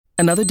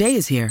Another day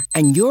is here,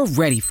 and you're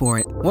ready for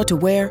it. What to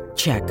wear?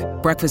 Check.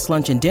 Breakfast,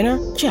 lunch, and dinner?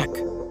 Check.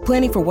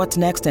 Planning for what's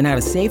next and how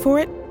to save for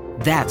it?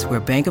 That's where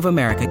Bank of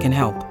America can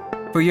help.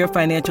 For your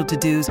financial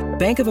to-dos,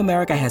 Bank of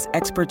America has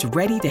experts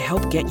ready to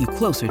help get you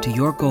closer to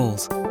your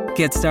goals.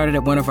 Get started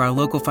at one of our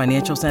local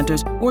financial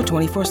centers or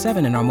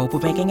 24/7 in our mobile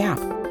banking app.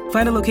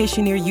 Find a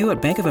location near you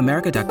at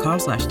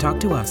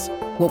bankofamerica.com/talktous.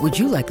 What would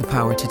you like the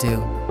power to do?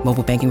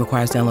 Mobile banking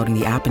requires downloading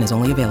the app and is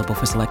only available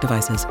for select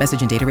devices.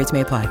 Message and data rates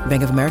may apply.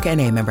 Bank of America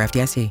N.A., member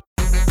FDIC.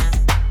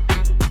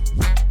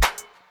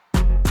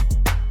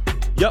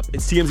 Yup,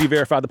 it's TMZ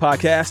Verify the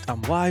podcast. I'm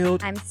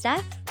Wild. I'm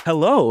Steph.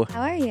 Hello.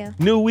 How are you?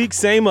 New week,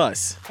 same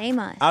us. Same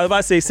us. I was about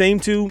to say same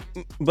too,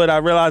 but I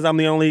realized I'm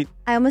the only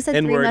I almost said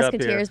Three N-word up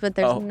Musketeers, here. but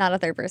there's not a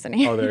third person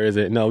here. Oh, there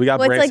isn't. No, we got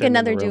What's Branson like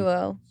another in the room.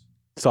 duo?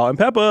 Salt and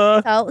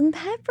Pepper. Salt and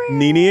Pepper.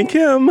 Nene and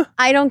Kim.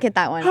 I don't get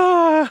that one.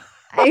 Ah.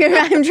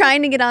 I'm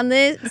trying to get on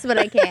this, but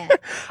I can't.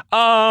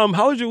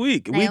 How was your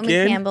week? Naomi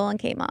Weekend? Campbell and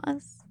Kate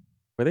Moss.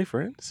 Were they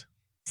friends?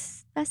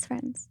 Best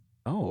friends.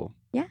 Oh.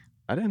 Yeah.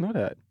 I didn't know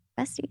that.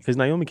 Besties. Because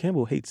Naomi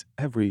Campbell hates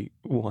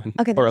everyone.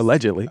 Okay. Or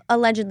allegedly.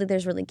 Allegedly,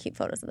 there's really cute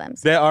photos of them.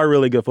 So. There are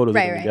really good photos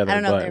Right, of them right. together. I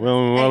don't know if but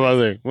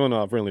they're we don't know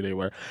how friendly they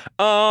were.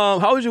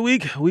 How was your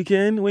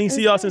weekend? We didn't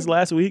see y'all since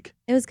last week.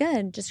 It was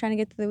good. Just trying to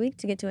get through the week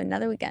to get to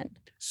another weekend.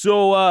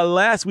 So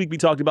last week we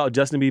talked about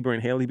Justin Bieber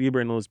and Hailey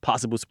Bieber and those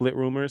possible split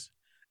rumors.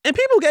 And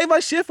people gave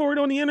us shit for it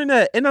on the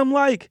internet. And I'm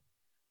like,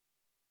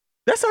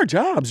 that's our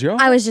jobs, yo.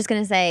 I was just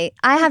going to say,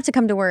 I have to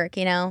come to work,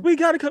 you know? We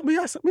need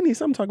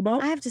something to talk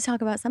about. I have to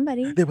talk about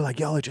somebody. They were like,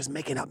 y'all are just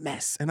making up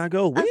mess. And I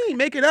go, we ain't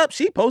making up.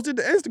 She posted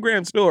the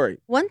Instagram story.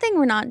 One thing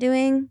we're not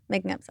doing,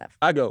 making up stuff.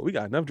 I go, we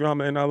got enough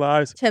drama in our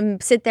lives. To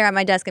sit there at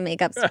my desk and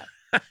make up stuff.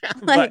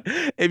 But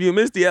if you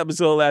missed the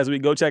episode last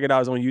week, go check it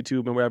out. It's on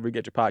YouTube and wherever you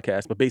get your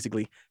podcast. But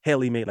basically,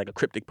 Hailey made like a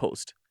cryptic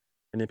post.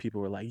 And then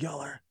people were like,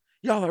 y'all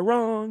are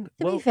wrong.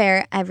 To be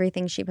fair,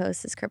 everything she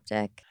posts is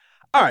cryptic.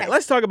 All right,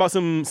 let's talk about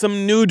some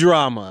new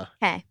drama.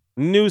 Okay.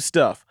 New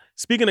stuff.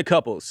 Speaking of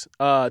couples,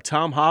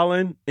 Tom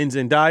Holland and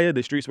Zendaya,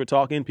 the streets were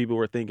talking. People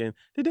were thinking,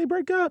 did they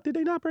break up? Did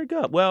they not break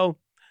up? Well,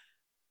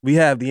 we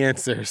have the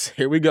answers.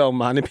 Here we go,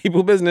 minding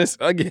people business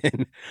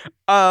again.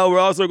 We're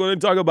also going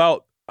to talk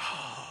about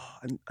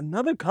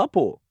another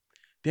couple.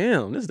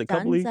 Damn, this is the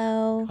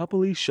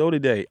couple-y show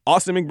today.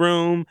 Austin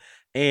McBroom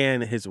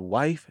and his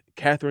wife,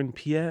 Catherine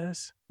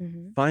P.S.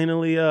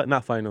 Finally,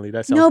 not finally,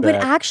 that sounds bad. No, but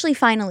actually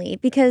finally,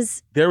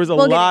 because there was a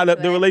lot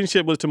of, the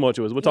relationship was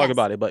tumultuous. We'll talk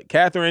about it. But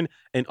Catherine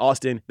and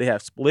Austin, they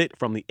have split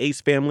from the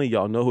Ace family.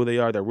 Y'all know who they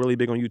are. They're really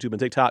big on YouTube and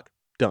TikTok.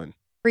 Done.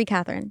 Free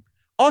Catherine.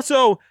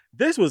 Also,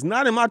 this was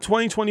not in my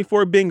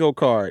 2024 bingo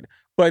card,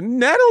 but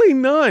Natalie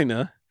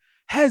Nunn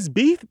has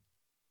beef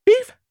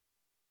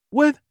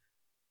with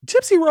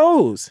Gypsy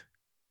Rose.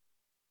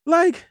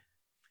 Like,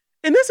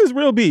 and this is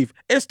real beef.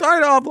 It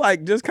started off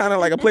like just kind of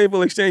like a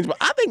playful exchange, but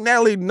I think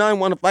Natalie Nunn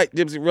want to fight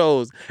Gypsy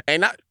Rose,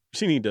 and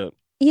she need to.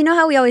 You know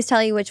how we always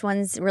tell you which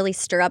ones really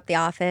stir up the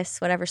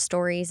office, whatever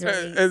stories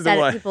really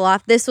set people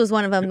off? This was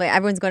one of them.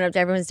 Everyone's going up to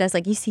everyone's desk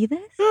like, you see this?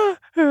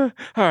 All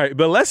right,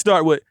 but let's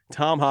start with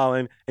Tom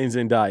Holland and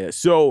Zendaya.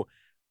 So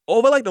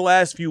over like the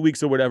last few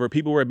weeks or whatever,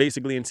 people were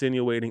basically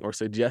insinuating or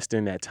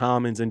suggesting that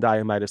Tom and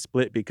Zendaya might have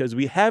split because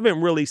we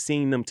haven't really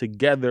seen them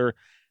together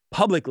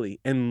publicly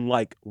in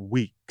like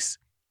weeks.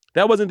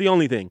 That wasn't the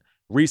only thing.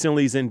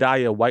 Recently,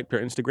 Zendaya wiped her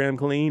Instagram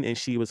clean and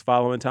she was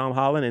following Tom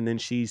Holland and then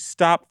she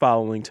stopped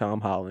following Tom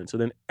Holland. So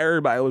then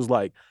everybody was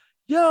like,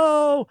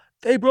 yo,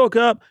 they broke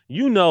up.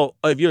 You know,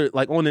 if you're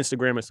like on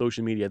Instagram or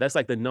social media, that's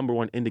like the number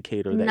one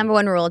indicator. Number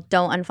one rule,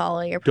 don't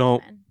unfollow your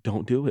person.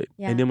 Don't do it.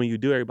 Yeah. And then when you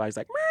do, everybody's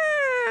like,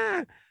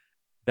 Mah!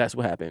 That's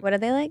what happened. What are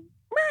they like?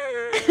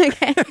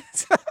 Okay.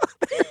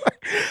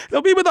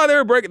 So people thought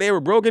they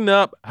were broken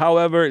up.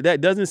 However, that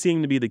doesn't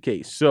seem to be the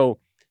case. So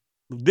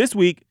this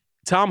week,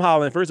 Tom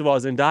Holland, first of all,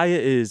 Zendaya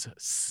is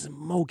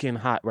smoking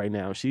hot right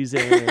now. She's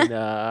in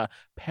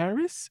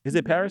Paris. Is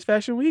it Paris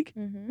Fashion Week?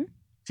 Mm-hmm.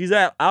 She's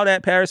out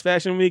at Paris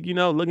Fashion Week, you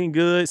know, looking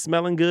good,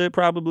 smelling good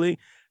probably.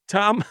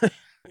 Tom,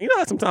 you know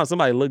how sometimes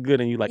somebody look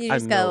good and you like, you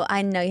just go,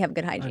 I know you have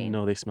good hygiene. I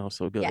know they smell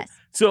so good. Yes.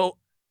 So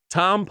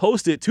Tom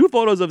posted 2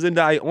 photos of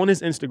Zendaya on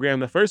his Instagram.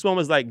 The first one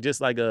was like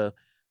just like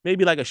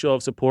maybe like a show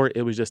of support.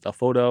 It was just a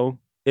photo.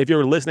 If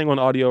you're listening on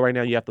audio right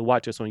now, you have to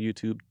watch us on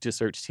YouTube. Just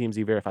search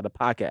TMZ Verify the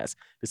podcast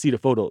to see the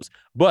photos.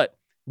 But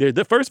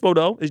the first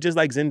photo is just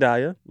like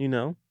Zendaya, you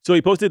know. So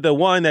he posted the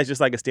one that's just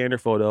like a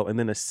standard photo. And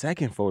then the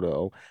second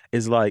photo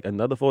is like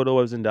another photo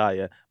of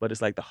Zendaya, but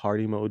it's like the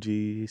heart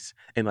emojis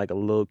and like a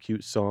little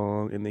cute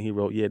song. And then he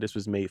wrote, yeah, this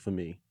was made for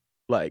me.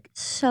 Like,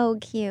 so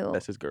cute.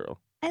 That's his girl.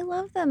 I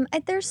love them.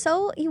 They're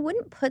so, you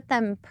wouldn't put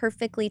them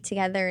perfectly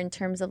together in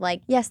terms of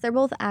like, yes, they're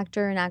both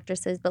actor and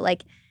actresses, but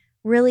like,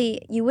 really,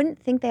 you wouldn't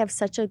think they have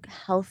such a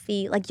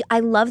healthy, like,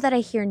 I love that I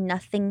hear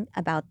nothing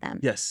about them.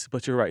 Yes,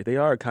 but you're right. They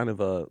are kind of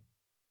a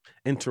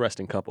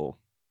interesting couple.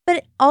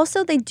 But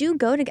also they do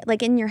go together,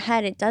 like in your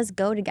head, it does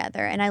go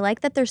together. And I like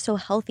that they're so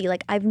healthy.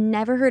 Like I've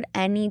never heard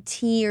any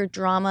tea or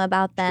drama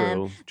about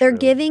them. They're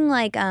giving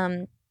like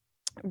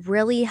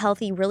really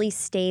healthy, really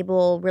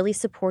stable, really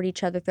support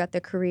each other throughout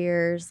their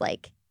careers.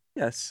 Like,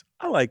 Yes,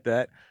 I like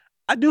that.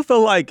 I do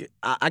feel like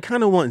I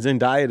kind of want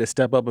Zendaya to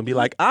step up and be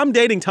like, I'm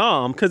dating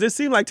Tom, because it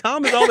seemed like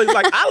Tom is always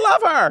like, I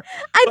love her.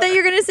 I thought you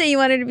were gonna say you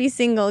wanted to be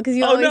single because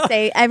you Oh, always no.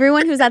 say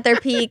everyone who's at their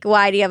peak.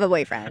 Why do you have a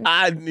boyfriend?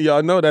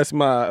 Y'all know that's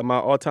my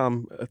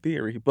all-time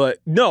theory. But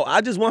no, I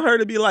just want her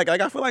to be like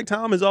I feel like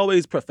Tom is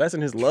always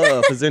professing his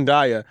love for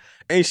Zendaya.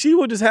 And she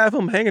will just have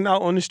him hanging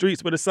out on the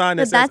streets with a sign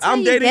that But says, that's how I'm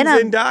you dating get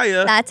 'em.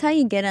 Zendaya. That's how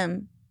you get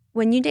him.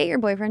 When you date your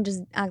boyfriend,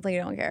 just act like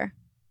you don't care.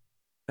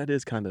 That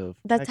is kind of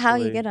That's how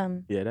you actually- get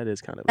him. Yeah, that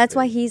is kind of That's a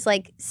why thing. he's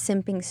like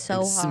simping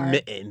so And hard.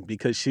 smitten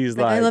because she's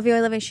Like, like, I love you,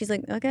 I love you. She's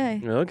like,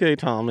 okay. Okay,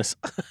 Thomas.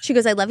 She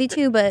goes, I love you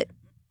too, but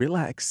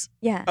Relax.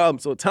 yeah.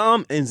 So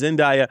Tom and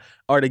Zendaya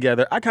are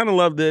together. I kind of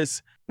love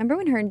this. Remember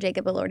when her and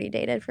Jacob Elordi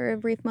dated for a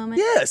brief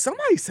moment? Yeah,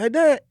 somebody said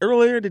that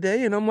earlier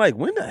today, and I'm like,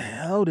 when the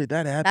hell did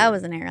that happen? That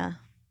was an era.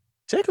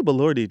 Jacob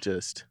Elordi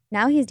just.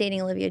 Now he's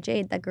dating Olivia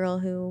Jade, that girl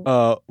who.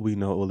 We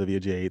know Olivia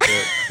Jade,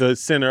 the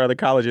center of the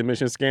college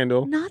admission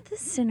scandal. Not the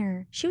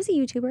sinner. She was a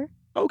YouTuber.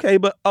 Okay,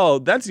 but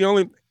that's the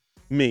only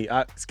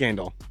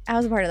scandal. I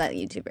was a part of that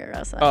YouTube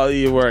era. So Oh,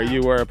 you were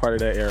know. a part of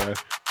that era.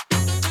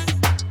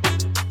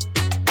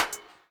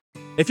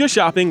 If you're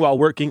shopping while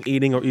working,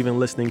 eating, or even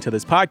listening to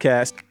this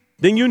podcast,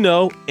 then you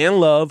know and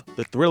love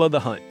the thrill of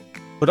the hunt.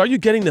 But are you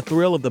getting the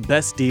thrill of the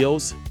best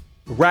deals?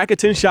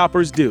 Rakuten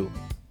shoppers do.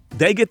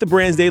 They get the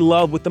brands they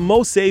love with the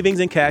most savings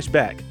and cash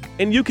back.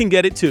 And you can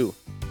get it too.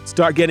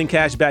 Start getting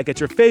cash back at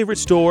your favorite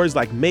stores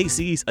like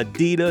Macy's,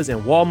 Adidas,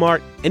 and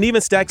Walmart, and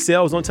even stack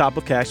sales on top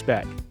of cash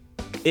back.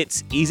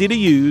 It's easy to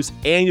use,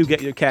 and you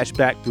get your cash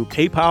back through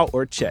PayPal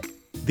or check.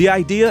 The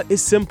idea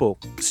is simple.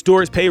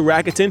 Stores pay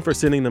Rakuten for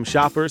sending them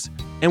shoppers,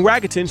 and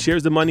Rakuten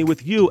shares the money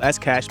with you as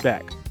cash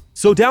back.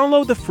 So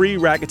download the free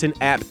Rakuten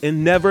app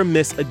and never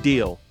miss a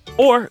deal.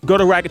 Or go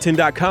to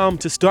Rakuten.com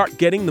to start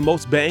getting the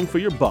most bang for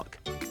your buck.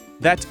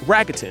 That's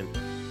Rakuten.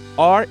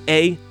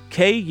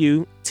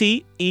 Rakuten.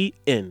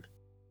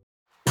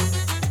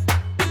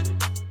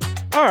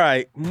 All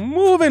right,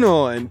 moving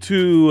on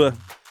to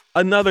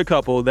another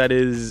couple that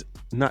is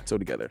not so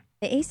together.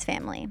 The Ace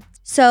family.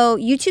 So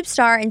YouTube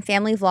star and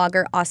family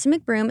vlogger Austin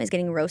McBroom is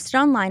getting roasted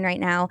online right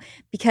now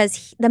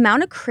because the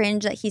amount of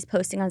cringe that he's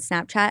posting on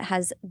Snapchat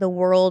has the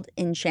world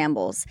in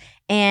shambles.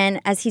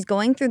 And as he's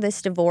going through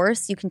this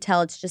divorce, you can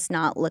tell it's just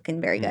not looking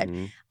very good.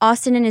 Mm-hmm.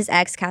 Austin and his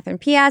ex, Catherine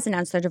Piaz,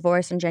 announced their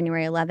divorce on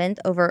January 11th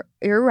over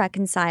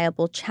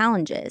irreconcilable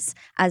challenges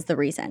as the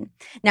reason.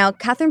 Now,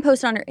 Catherine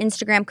posted on her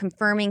Instagram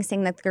confirming,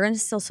 saying that they're going to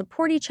still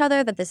support each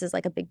other, that this is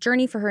like a big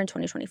journey for her in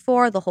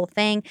 2024, the whole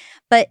thing.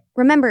 But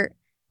remember,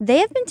 they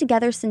have been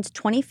together since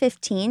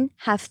 2015,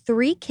 have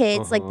 3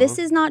 kids. Like, this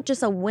is not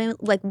just a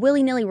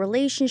willy-nilly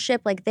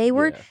relationship. Like, they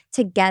were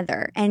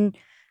together. And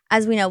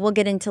as we know, we'll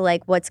get into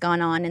like what's gone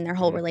on in their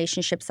whole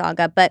relationship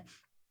saga. But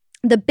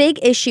the big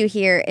issue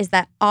here is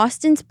that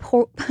Austin's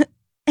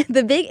post-divorce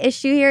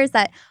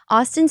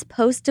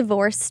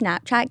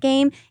Snapchat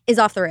game is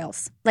off the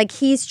rails. Like,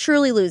 he's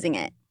truly losing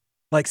it.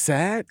 Like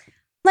sad?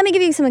 Let me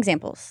give you some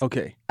examples.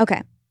 Okay.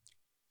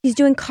 He's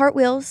doing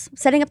cartwheels,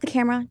 setting up the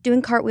camera,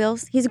 doing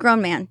cartwheels. He's a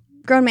grown man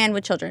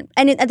with children.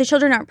 And the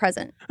children aren't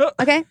present,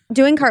 okay?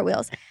 Doing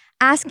cartwheels.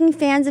 Asking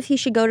fans if he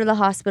should go to the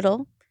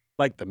hospital.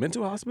 Like the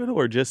mental hospital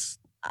or just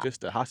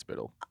the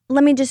hospital?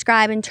 Let me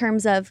describe in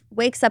terms of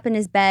wakes up in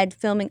his bed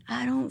filming,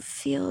 I don't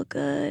feel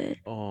good.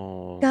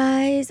 Oh.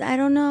 Guys, I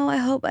don't know. I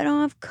hope I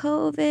don't have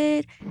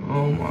COVID.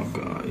 Oh my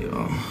God, yo.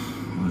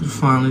 I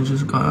finally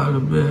just got out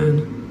of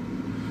bed.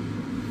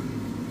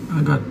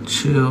 I got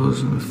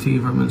chills and a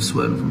fever. I've been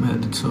sweating from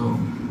head to toe.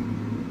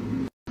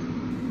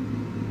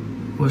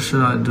 What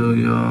should I do,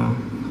 y'all?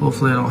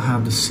 Hopefully I don't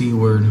have the C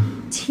word.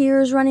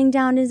 Tears running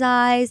down his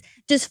eyes,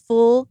 just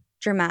full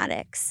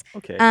dramatics.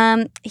 Okay.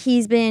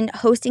 He's been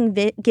hosting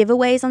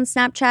giveaways on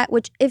Snapchat,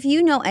 which if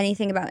you know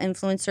anything about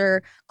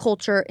influencer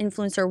culture,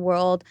 influencer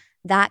world,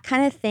 that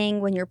kind of thing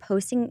when you're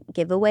posting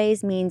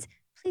giveaways means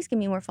please give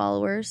me more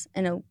followers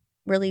in a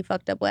really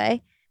fucked up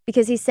way.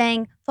 Because he's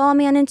saying, follow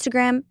me on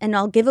Instagram and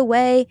I'll give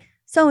away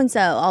so-and-so.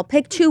 I'll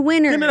pick 2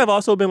 winners. Couldn't it have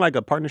also been like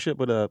a partnership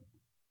with a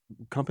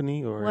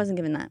company or? I wasn't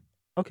given that.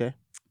 Okay.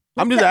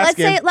 I'm just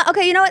asking.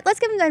 Okay, you know what? Let's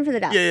give him time for the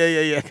doubt.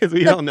 Yeah, because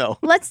we don't know.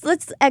 Let's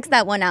X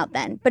that one out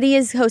then. But he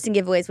is hosting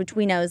giveaways, which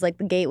we know is like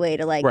the gateway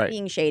to like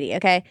being shady,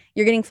 okay?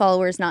 You're getting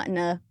followers not in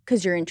a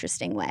because you're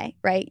interesting way,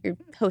 right? You're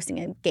hosting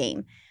a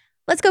game.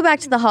 Let's go back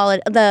to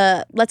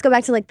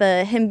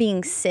the him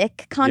being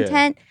sick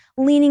content,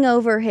 leaning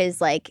over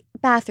his like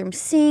bathroom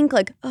sink,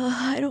 like, oh,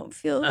 I don't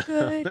feel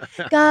good.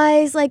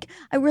 Guys, like,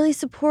 I really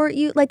support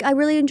you. Like, I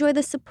really enjoy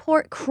the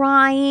support,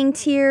 crying,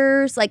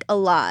 tears, like a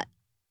lot.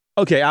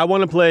 Okay, I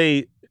want to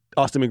play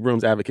Austin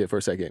McBroom's advocate for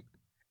a second.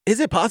 Is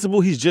it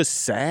possible he's just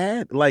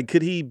sad? Like,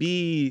 could he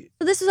be...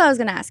 So this is what I was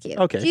going to ask you.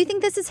 Okay. Do you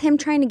think this is him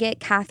trying to get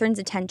Catherine's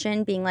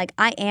attention, being like,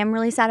 I am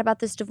really sad about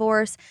this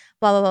divorce,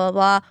 blah, blah, blah,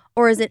 blah, blah.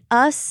 Or is it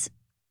us,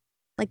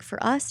 like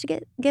for us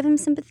to give him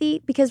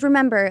sympathy? Because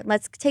remember,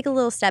 let's take a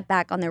little step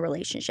back on their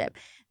relationship.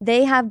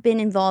 They have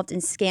been involved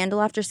in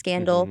scandal after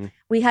scandal. Mm-hmm.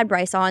 We had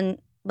Bryce on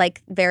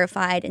like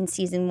verified in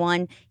season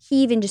 1.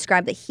 He even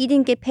described that he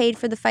didn't get paid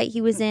for the fight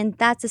he was in.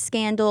 That's a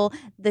scandal.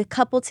 The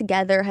couple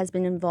together has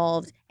been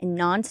involved in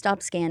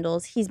nonstop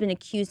scandals. He's been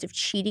accused of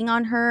cheating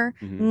on her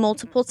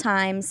multiple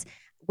times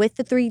with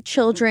the 3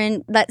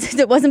 children.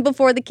 That wasn't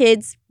before the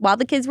kids, while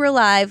the kids were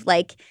alive.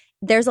 Like,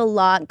 there's a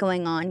lot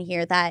going on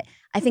here that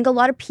I think a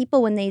lot of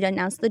people, when they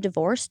announced the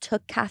divorce,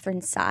 took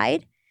Catherine's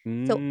side.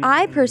 So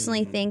I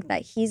personally think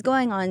that he's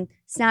going on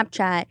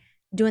Snapchat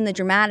doing the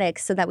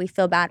dramatics so that we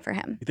feel bad for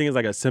him. You think it's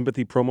like a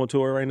sympathy promo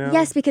tour right now?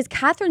 Yes, because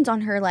Catherine's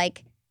on her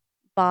like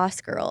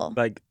boss girl.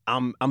 Like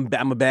I'm a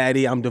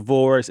baddie. I'm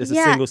divorced. It's a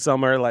single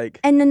summer. Like,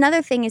 and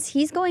another thing is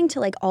he's going to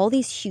like all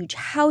these huge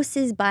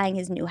houses, buying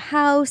his new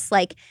house.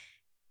 Like,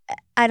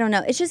 I don't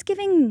know. It's just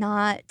giving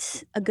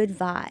not a good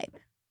vibe.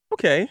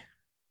 Okay,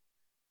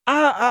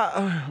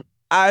 I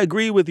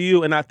agree with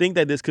you, and I think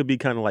that this could be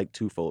kind of like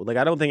twofold. Like,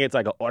 I don't think it's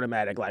like an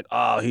automatic like,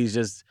 oh, he's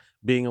just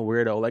being a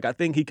weirdo. Like, I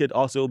think he could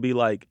also be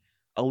like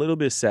a little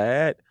bit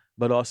sad,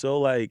 but also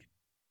like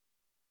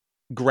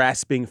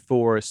grasping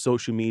for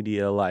social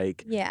media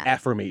like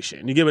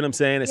affirmation. You get what I'm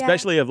saying?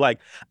 Especially of like,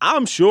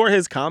 I'm sure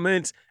his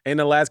comments in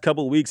the last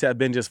couple of weeks have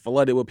been just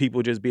flooded with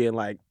people just being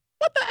like,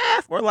 what the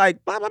F? Or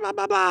like, blah, blah, blah,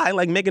 blah, blah. And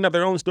like making up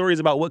their own stories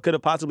about what could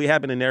have possibly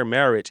happened in their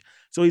marriage.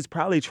 So he's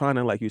probably trying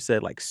to, like you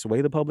said, like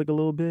sway the public a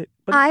little bit.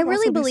 But I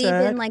really believe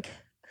in like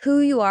who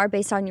you are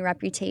based on your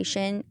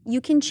reputation.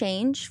 You can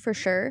change for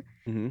sure.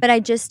 But I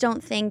just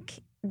don't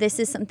think this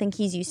is something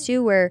he's used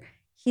to, where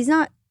he's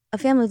not a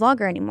family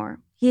vlogger anymore.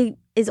 He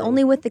is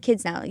only with the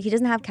kids now. He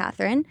doesn't have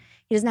Catherine.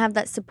 He doesn't have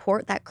that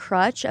support, that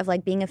crutch of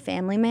like being a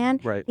family man.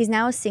 Right. He's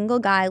now a single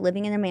guy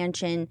living in a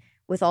mansion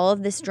with all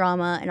of this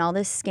drama and all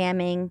this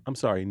scamming. I'm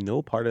sorry,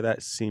 no part of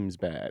that seems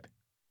bad.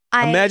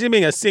 Imagine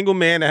being a single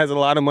man that has a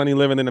lot of money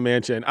living in a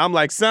mansion. I'm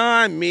like,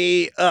 sign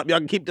me up. Y'all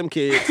can keep them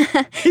kids.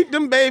 Keep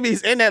them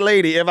babies and that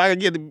lady if I could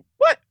get them.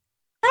 What?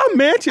 A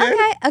mansion?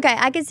 Okay,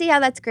 I can see how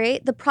that's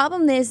great. The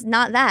problem is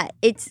not that.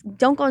 It's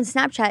don't go on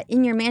Snapchat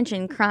in your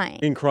mansion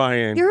crying.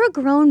 You're a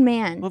grown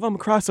man. Well, if I'm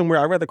across somewhere,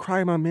 I'd rather cry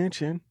in my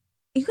mansion.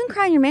 You can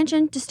cry in your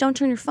mansion, just don't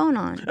turn your phone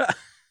on.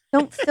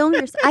 Don't film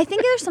your... I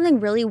think there's something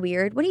really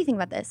weird. What do you think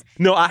about this?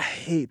 No, I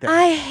hate that.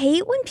 I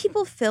hate when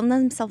people film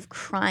themselves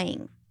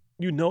crying.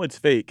 You know it's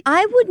fake.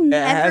 I would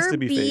never has to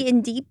be fake.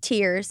 in deep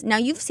tears. Now,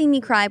 you've seen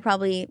me cry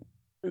probably...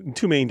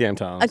 Too many damn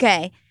times.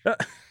 Okay.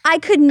 I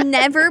could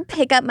never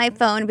pick up my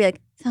phone and be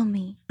like, film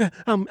me.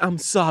 I'm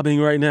sobbing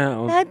right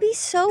now. That'd be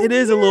so weird. It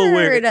is a little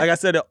weird. Like I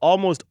said, it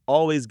almost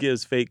always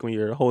gives fake when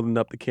you're holding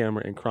up the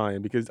camera and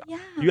crying because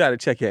you got to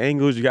check your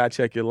angles, you got to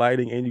check your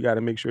lighting, and you got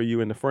to make sure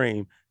you're in the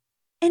frame.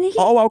 And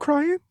all while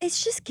crying?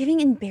 It's just giving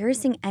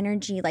embarrassing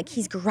energy. Like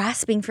he's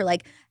grasping for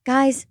like,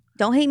 guys,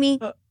 don't hate me.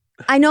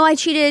 I know I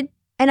cheated,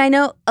 and I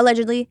know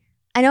allegedly.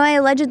 I know I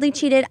allegedly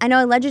cheated. I know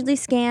I allegedly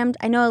scammed.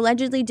 I know I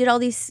allegedly did all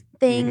these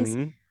things.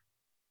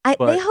 They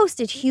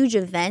hosted huge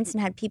events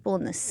and had people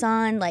in the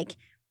sun. Like,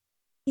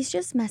 he's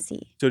just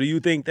messy. So do you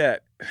think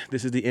that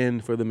this is the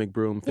end for the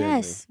McBroom family?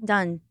 Yes,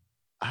 done.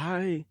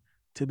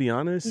 To be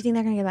honest, you think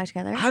they're gonna get back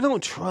together? I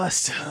don't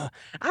trust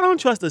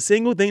a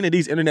single thing that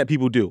these internet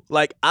people do.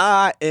 Like,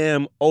 I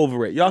am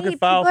over it. Y'all can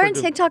file for people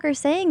on TikTok are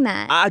saying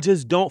that. I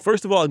just don't.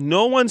 First of all,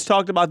 no one's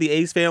talked about the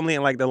Ace family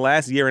in like the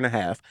last year and a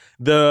half.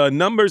 The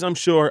numbers, I'm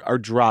sure, are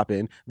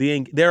dropping.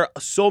 There are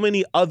so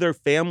many other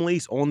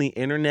families on the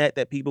internet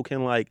that people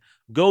can like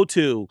go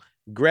to,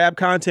 grab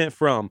content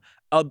from,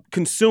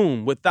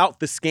 consume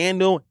without the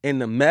scandal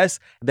and the mess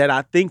that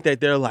I think that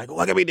they're like,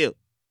 what can we do?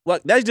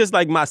 Look, that's just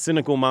like my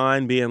cynical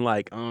mind being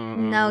like,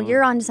 No,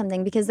 you're onto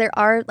something because there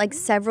are like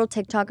several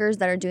TikTokers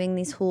that are doing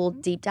these whole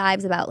deep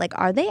dives about like,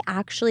 are they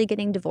actually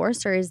getting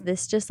divorced or is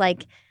this just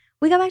like,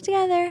 we got back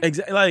together?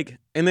 Exactly. Like,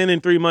 and then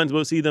in 3 months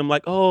we'll see them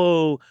like,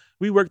 oh,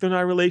 we worked on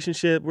our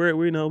relationship.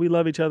 We know we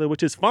love each other,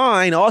 which is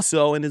fine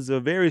also, and is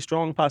a very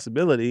strong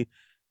possibility.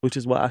 Which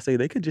is why I say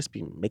they could just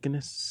be making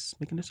this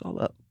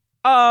all up.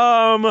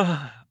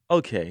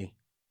 Okay,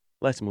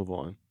 let's move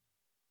on.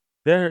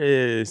 There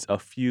is a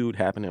feud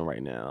happening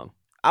right now.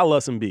 I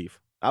love some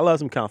beef. I love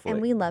some conflict.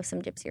 And we love some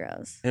Gypsy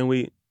Rose. And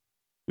we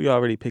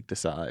already picked a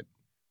side.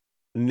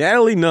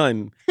 Natalie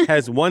Nunn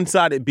has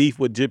one-sided beef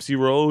with Gypsy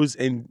Rose,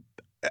 and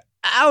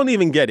I don't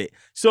even get it.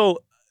 So,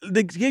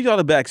 to give y'all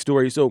the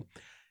backstory, so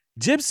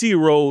Gypsy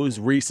Rose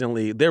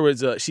recently, there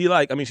was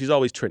she's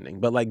always trending,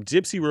 but like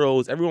Gypsy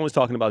Rose, everyone was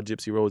talking about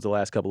Gypsy Rose the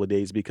last couple of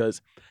days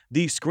because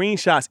these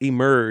screenshots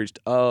emerged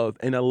of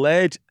an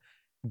alleged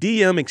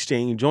DM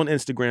exchange on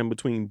Instagram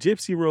between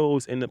Gypsy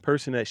Rose and the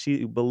person that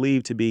she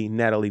believed to be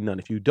Natalie Nunn.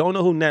 If you don't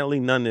know who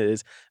Natalie Nunn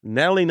is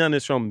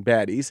from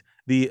Baddies,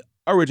 the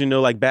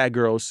original like Bad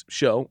Girls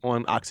show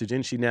on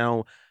Oxygen. She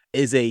now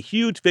is a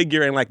huge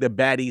figure in like the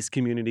Baddies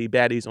community,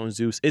 Baddies on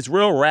Zeus. It's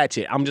real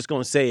ratchet. I'm just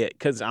gonna say it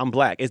because I'm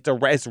black. It's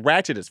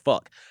ratchet as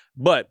fuck.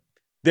 But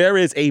there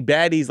is a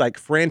Baddies like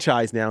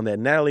franchise now that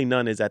Natalie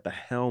Nunn is at the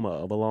helm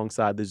of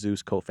alongside the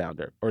Zeus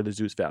co-founder or the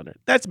Zeus founder.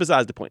 That's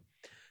besides the point.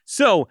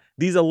 So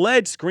these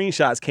alleged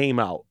screenshots came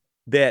out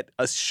that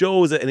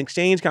shows an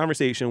exchange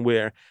conversation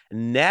where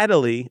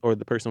Natalie, or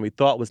the person we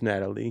thought was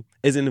Natalie,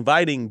 is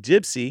inviting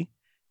Gypsy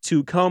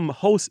to come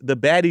host the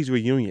Baddies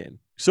reunion.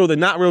 So the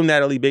Not Real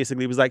Natalie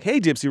basically was like, hey,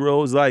 Gypsy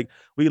Rose, like,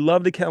 we'd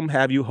love to come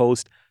have you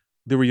host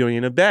the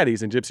reunion of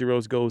Baddies. And Gypsy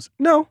Rose goes,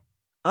 no,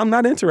 I'm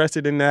not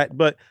interested in that.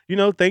 But,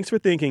 thanks for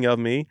thinking of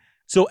me.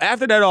 So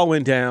after that all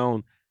went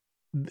down,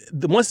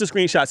 once the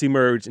screenshots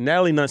emerged,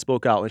 Natalie Nunn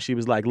spoke out and she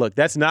was like, look,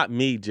 that's not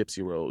me,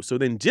 Gypsy Rose. So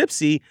then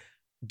Gypsy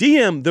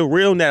DM the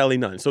real Natalie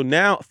Nunn. So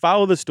now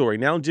follow the story.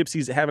 Now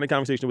Gypsy's having a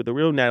conversation with the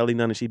real Natalie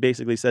Nunn and she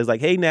basically says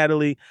like, hey,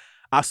 Natalie,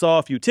 I saw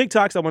a few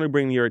TikToks. I want to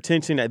bring to your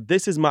attention that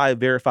this is my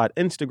verified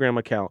Instagram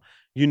account.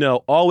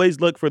 Always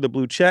look for the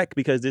blue check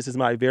because this is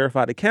my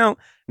verified account.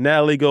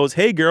 Natalie goes,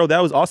 hey, girl,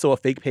 that was also a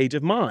fake page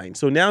of mine.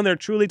 So now they're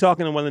truly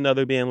talking to one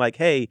another being like,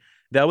 hey,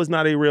 that was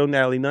not a real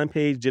Natalie Nunn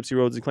page. Gypsy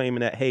Rose is claiming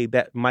that, hey,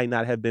 that might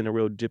not have been a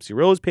real Gypsy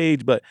Rose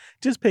page, but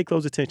just pay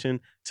close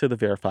attention to the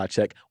verified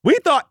check. We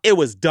thought it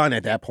was done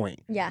at that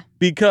point. Yeah.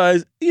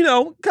 Because,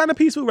 kind of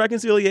peaceful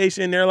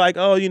reconciliation. They're like,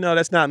 oh,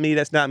 that's not me,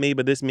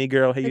 but this me,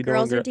 girl. Hey, the you doing,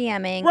 girls girl? are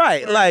DMing.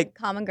 Right, like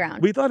common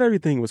ground. We thought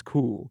everything was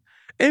cool.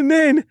 And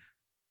then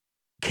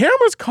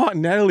cameras caught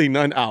Natalie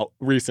Nunn out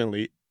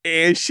recently,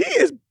 and she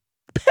is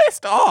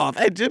pissed off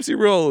at Gypsy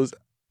Rose.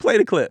 Play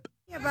the clip.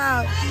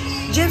 About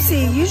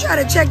Gypsy, you try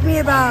to check me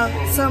about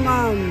some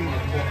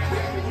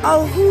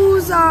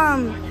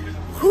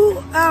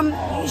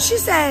she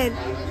said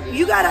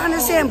you gotta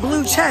understand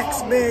blue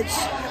checks, bitch.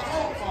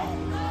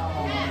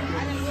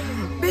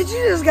 Bitch,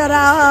 you just got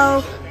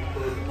out, ho.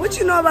 What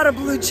you know about a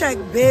blue check,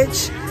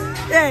 bitch?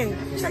 Hey,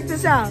 check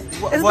this out.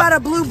 It's about a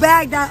blue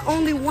bag that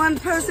only one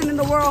person in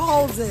the world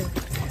holds it.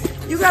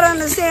 You gotta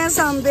understand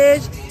something,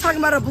 bitch. Talking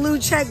about a blue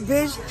check,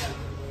 bitch.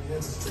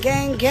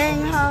 Gang,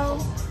 gang,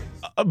 ho.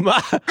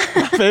 My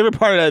favorite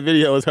part of that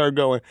video is her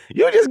going,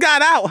 you just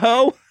got out,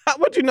 ho.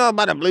 What you know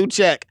about a blue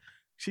check?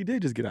 She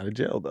did just get out of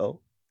jail, though.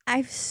 I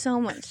have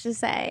so much to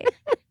say.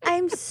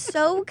 I'm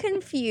so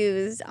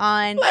confused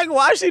on... Like,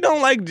 why she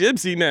don't like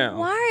Gypsy now?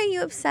 Why are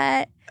you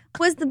upset?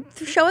 Was the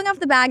showing off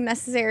the bag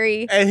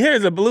necessary? And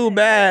here's a blue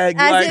bag.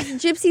 As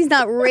if Gypsy's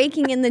not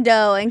raking in the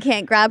dough and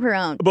can't grab her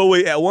own. But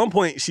wait, at one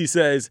point she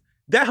says,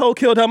 that hoe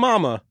killed her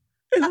mama.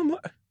 And I'm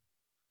like...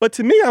 But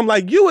to me, I'm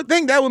like, you would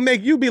think that would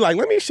make you be like,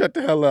 let me shut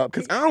the hell up.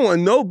 Because I don't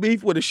want no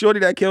beef with a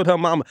shorty that killed her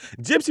mama.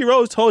 Gypsy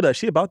Rose told us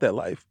she about that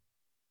life.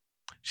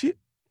 Is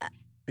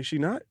she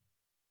not?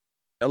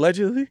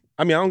 Allegedly?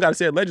 I mean, I don't got to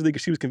say allegedly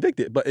because she was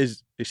convicted. But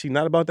is she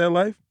not about that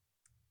life?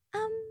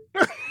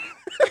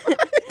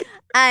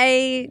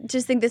 I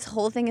just think this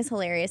whole thing is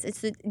hilarious.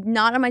 It's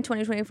not on my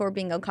 2024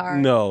 bingo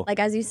card. No. Like,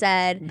 as you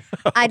said,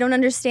 no. I don't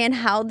understand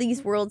how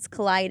these worlds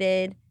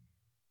collided.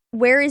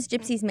 Where is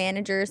Gypsy's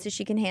manager so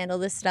she can handle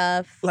this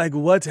stuff? Like,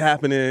 what's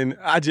happening?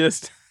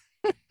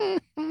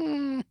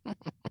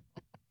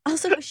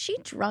 Also, was she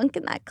drunk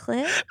in that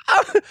clip?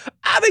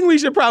 I think we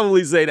should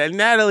probably say that.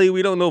 Natalie,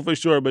 we don't know for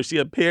sure, but she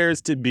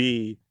appears to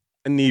be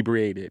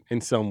inebriated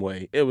in some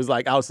way. It was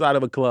like outside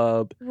of a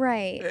club.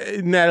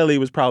 Right. Natalie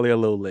was probably a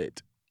little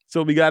lit.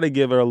 So we got to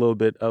give her a little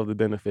bit of the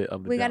benefit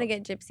of the doubt. We got to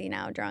get Gypsy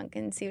now drunk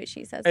and see what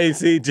she says. Hey,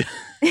 see?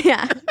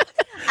 Yeah.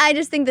 I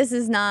just think this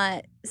is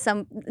not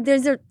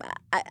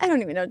I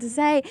don't even know what to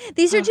say.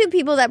 These are two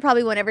people that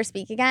probably won't ever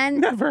speak again.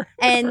 Never.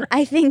 And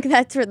I think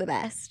that's for the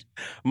best.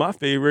 My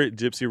favorite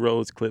Gypsy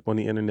Rose clip on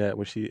the internet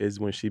when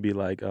she be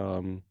like,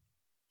 I'm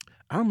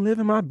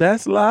living my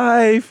best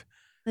life.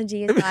 The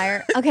G is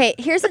fire. Okay,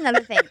 here's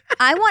another thing.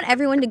 I want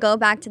everyone to go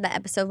back to the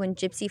episode when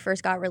Gypsy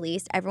first got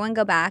released. Everyone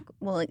go back.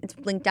 Well, it's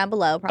linked down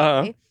below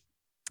probably.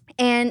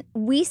 And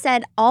we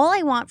said, all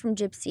I want from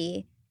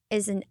Gypsy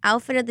is an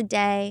outfit of the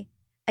day,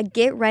 a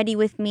get ready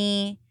with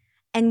me.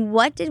 And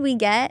what did we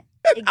get?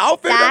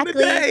 Outfit of the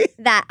day.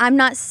 That. I'm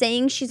not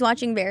saying she's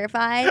watching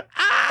Verified, but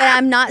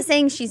I'm not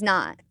saying she's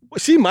not. Well,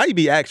 she might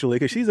be actually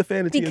because she's a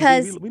fan of TMZ.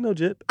 Because we know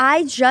Gyp.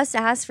 I just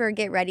asked for a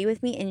get ready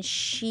with me and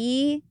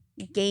she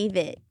gave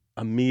it.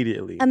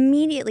 Immediately.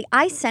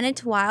 I sent it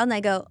to Wild and I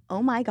go,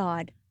 oh my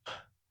God.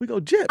 We go,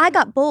 Gyp. I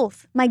got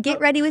both. My get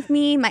ready with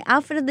me, my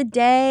outfit of the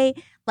day.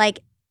 Like,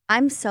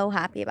 I'm so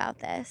happy about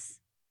this.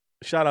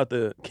 Shout out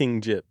to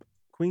King Gyp,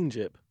 Queen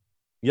Gyp,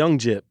 Young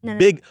Gyp, No.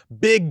 Big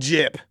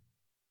Gyp.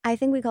 I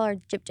think we call her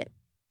Gyp Gyp.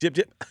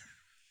 Gyp.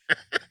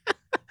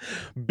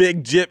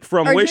 Big Gyp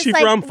from Or where's just she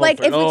like, from? Like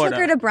if we Florida.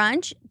 took her to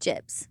brunch,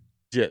 Gyps.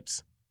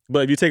 Gyps.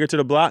 But if you take her to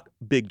the block,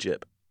 Big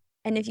Gyp.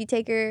 And if you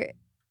take her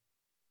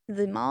to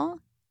the mall,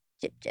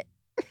 Gyp Gyp.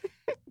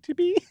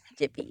 Gyppy.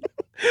 Gyppy.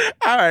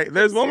 All right,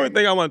 there's one more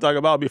thing I want to talk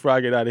about before I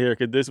get out of here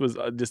because this was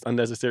just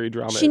unnecessary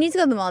drama. She needs to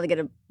go to the mall to get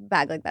a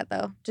bag like that,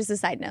 though. Just a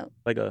side note.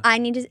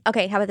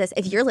 Okay, how about this?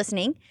 If you're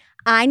listening,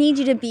 I need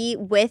you to be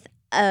with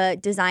a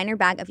designer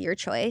bag of your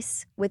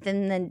choice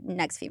within the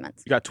next few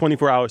months. You got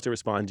 24 hours to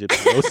respond,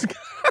 Gypsy.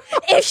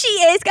 If she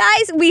is,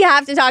 guys, we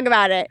have to talk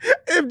about it.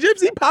 If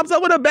Gypsy pops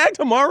up with a bag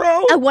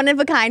tomorrow. A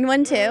one-of-a-kind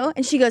one, too.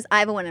 And she goes, I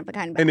have a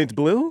one-of-a-kind bag. And it's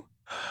blue?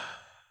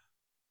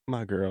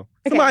 My girl.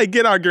 Okay. Somebody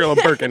get our girl a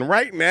Birkin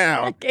right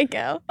now. Okay,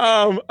 go.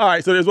 All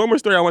right, so there's one more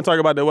story I want to talk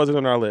about that wasn't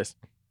on our list.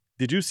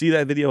 Did you see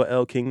that video of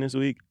Elle King this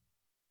week?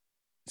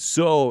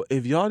 So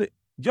if y'all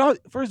Y'all,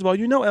 first of all,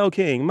 you know Elle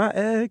King. My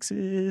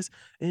exes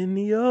in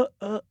the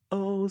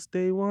oh-ohs,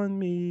 they want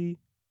me.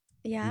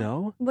 Yeah.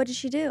 No? What did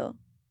she do?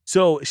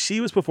 So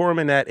she was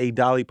performing at a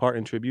Dolly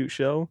Parton tribute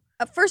show.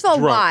 First of all,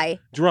 Drunk. why?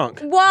 Drunk.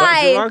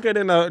 Why? But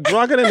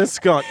drunker than a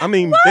skunk. I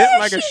mean, Why bent is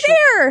like a she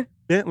there?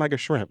 bent like a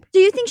shrimp. Do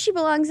you think she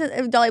belongs at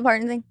a Dolly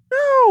Parton thing?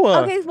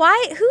 No. Okay,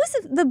 why? Who's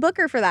the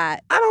booker for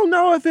that? I don't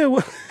know if it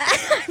was.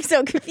 I'm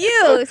so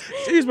confused.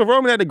 She was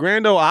performing at the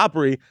Grand Ole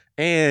Opry,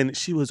 and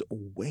she was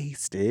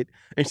wasted.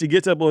 And she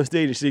gets up on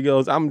stage and she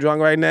goes, "I'm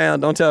drunk right now.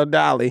 Don't tell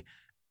Dolly."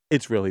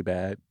 It's really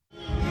bad.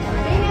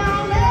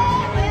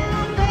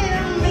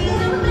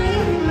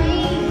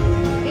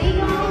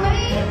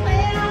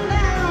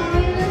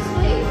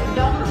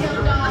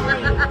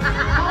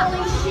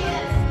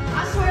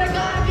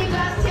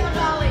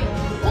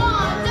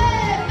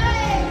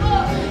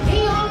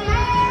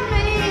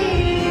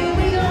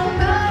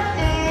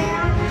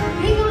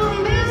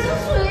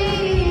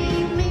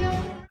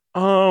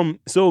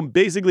 So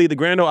basically the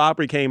Grand Ole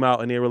Opry came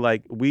out and they were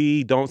like,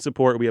 we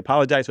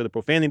apologize for the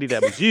profanity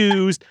that was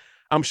used.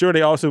 I'm sure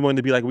they also wanted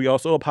to be like, we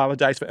also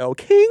apologize for Elle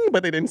King,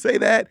 but they didn't say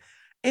that.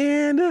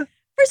 And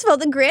first of all,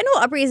 the Grand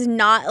Ole Opry is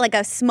not like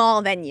a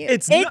small venue.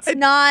 It's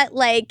not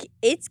like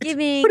it's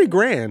giving pretty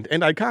grand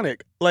and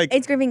iconic. Like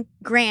it's giving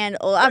Grand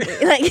Ole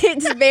Opry. Like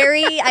it's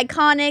very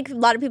iconic. A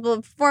lot of people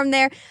have performed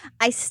there.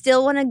 I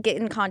still want to get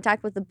in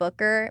contact with the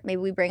booker. Maybe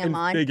we bring him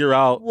on. Figure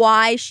out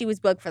why she was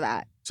booked for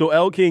that. So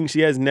Elle King, she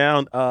has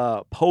now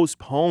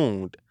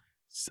postponed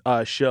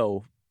a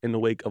show in the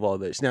wake of all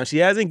this. Now, she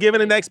hasn't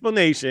given an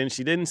explanation.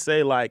 She didn't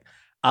say, like,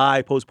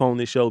 I postponed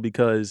this show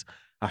because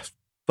I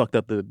fucked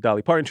up the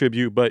Dolly Parton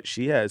tribute, but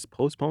she has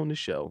postponed the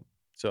show.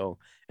 So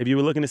if you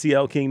were looking to see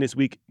Elle King this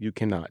week, you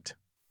cannot.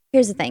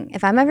 Here's the thing.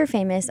 If I'm ever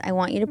famous, I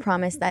want you to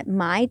promise that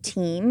my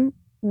team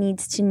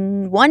needs to,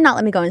 one, not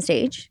let me go on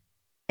stage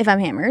if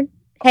I'm hammered.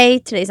 Hey,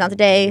 today's not the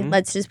day. Mm-hmm.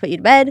 Let's just put you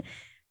to bed.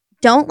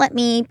 Don't let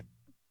me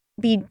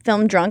be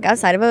filmed drunk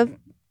outside of a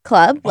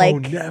club.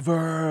 Like,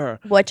 never.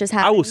 What just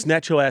happened? I will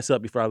snatch your ass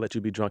up before I let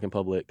you be drunk in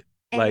public.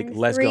 And like,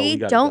 let's go. We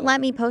gotta don't go.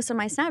 let me post on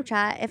my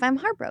Snapchat if I'm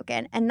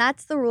heartbroken. And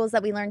that's the rules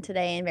that we learned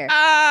today in Verity.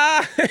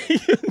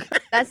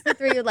 That's the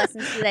 3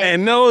 lessons today.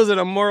 And those are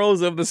the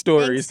morals of the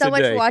stories Thanks so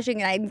today. much for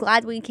watching, and I'm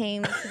glad we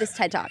came to this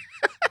TED Talk.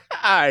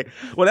 All right.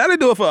 Well, that'll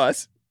do it for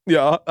us,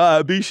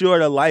 y'all. Be sure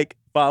to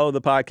follow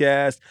the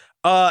podcast.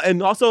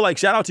 And also,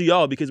 shout out to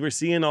y'all because we're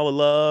seeing all the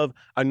love.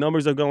 Our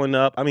numbers are going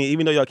up. I mean,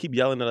 even though y'all keep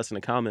yelling at us in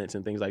the comments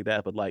and things like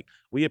that, but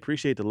we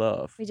appreciate the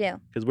love. We do.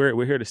 Because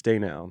we're here to stay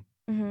now.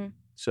 Mm-hmm.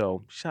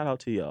 So shout out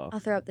to y'all. I'll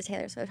throw up the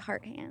Taylor Swift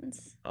heart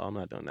hands. Oh, I'm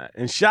not doing that.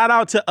 And shout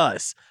out to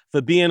us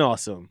for being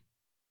awesome.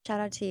 Shout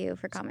out to you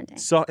for commenting.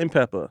 Salt and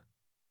Pepper,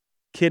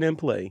 Kid and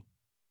Play,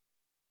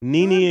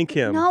 Nene and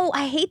Kim. No,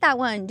 I hate that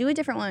one. Do a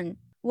different one.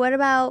 What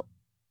about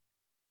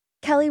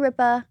Kelly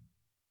Ripa?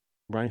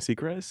 Ryan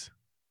Seacrest?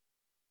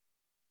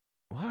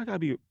 Why I gotta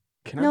be?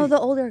 The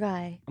older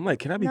guy. I'm like,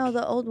 can I be? No,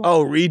 the old one.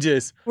 Oh,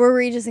 Regis. We're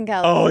Regis and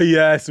Kelly. Oh,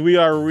 yes. We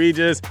are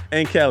Regis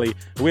and Kelly.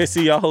 We'll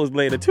see y'all hoes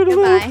later.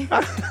 Toodaloo. Goodbye.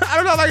 I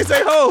don't know if I can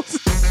say hoes.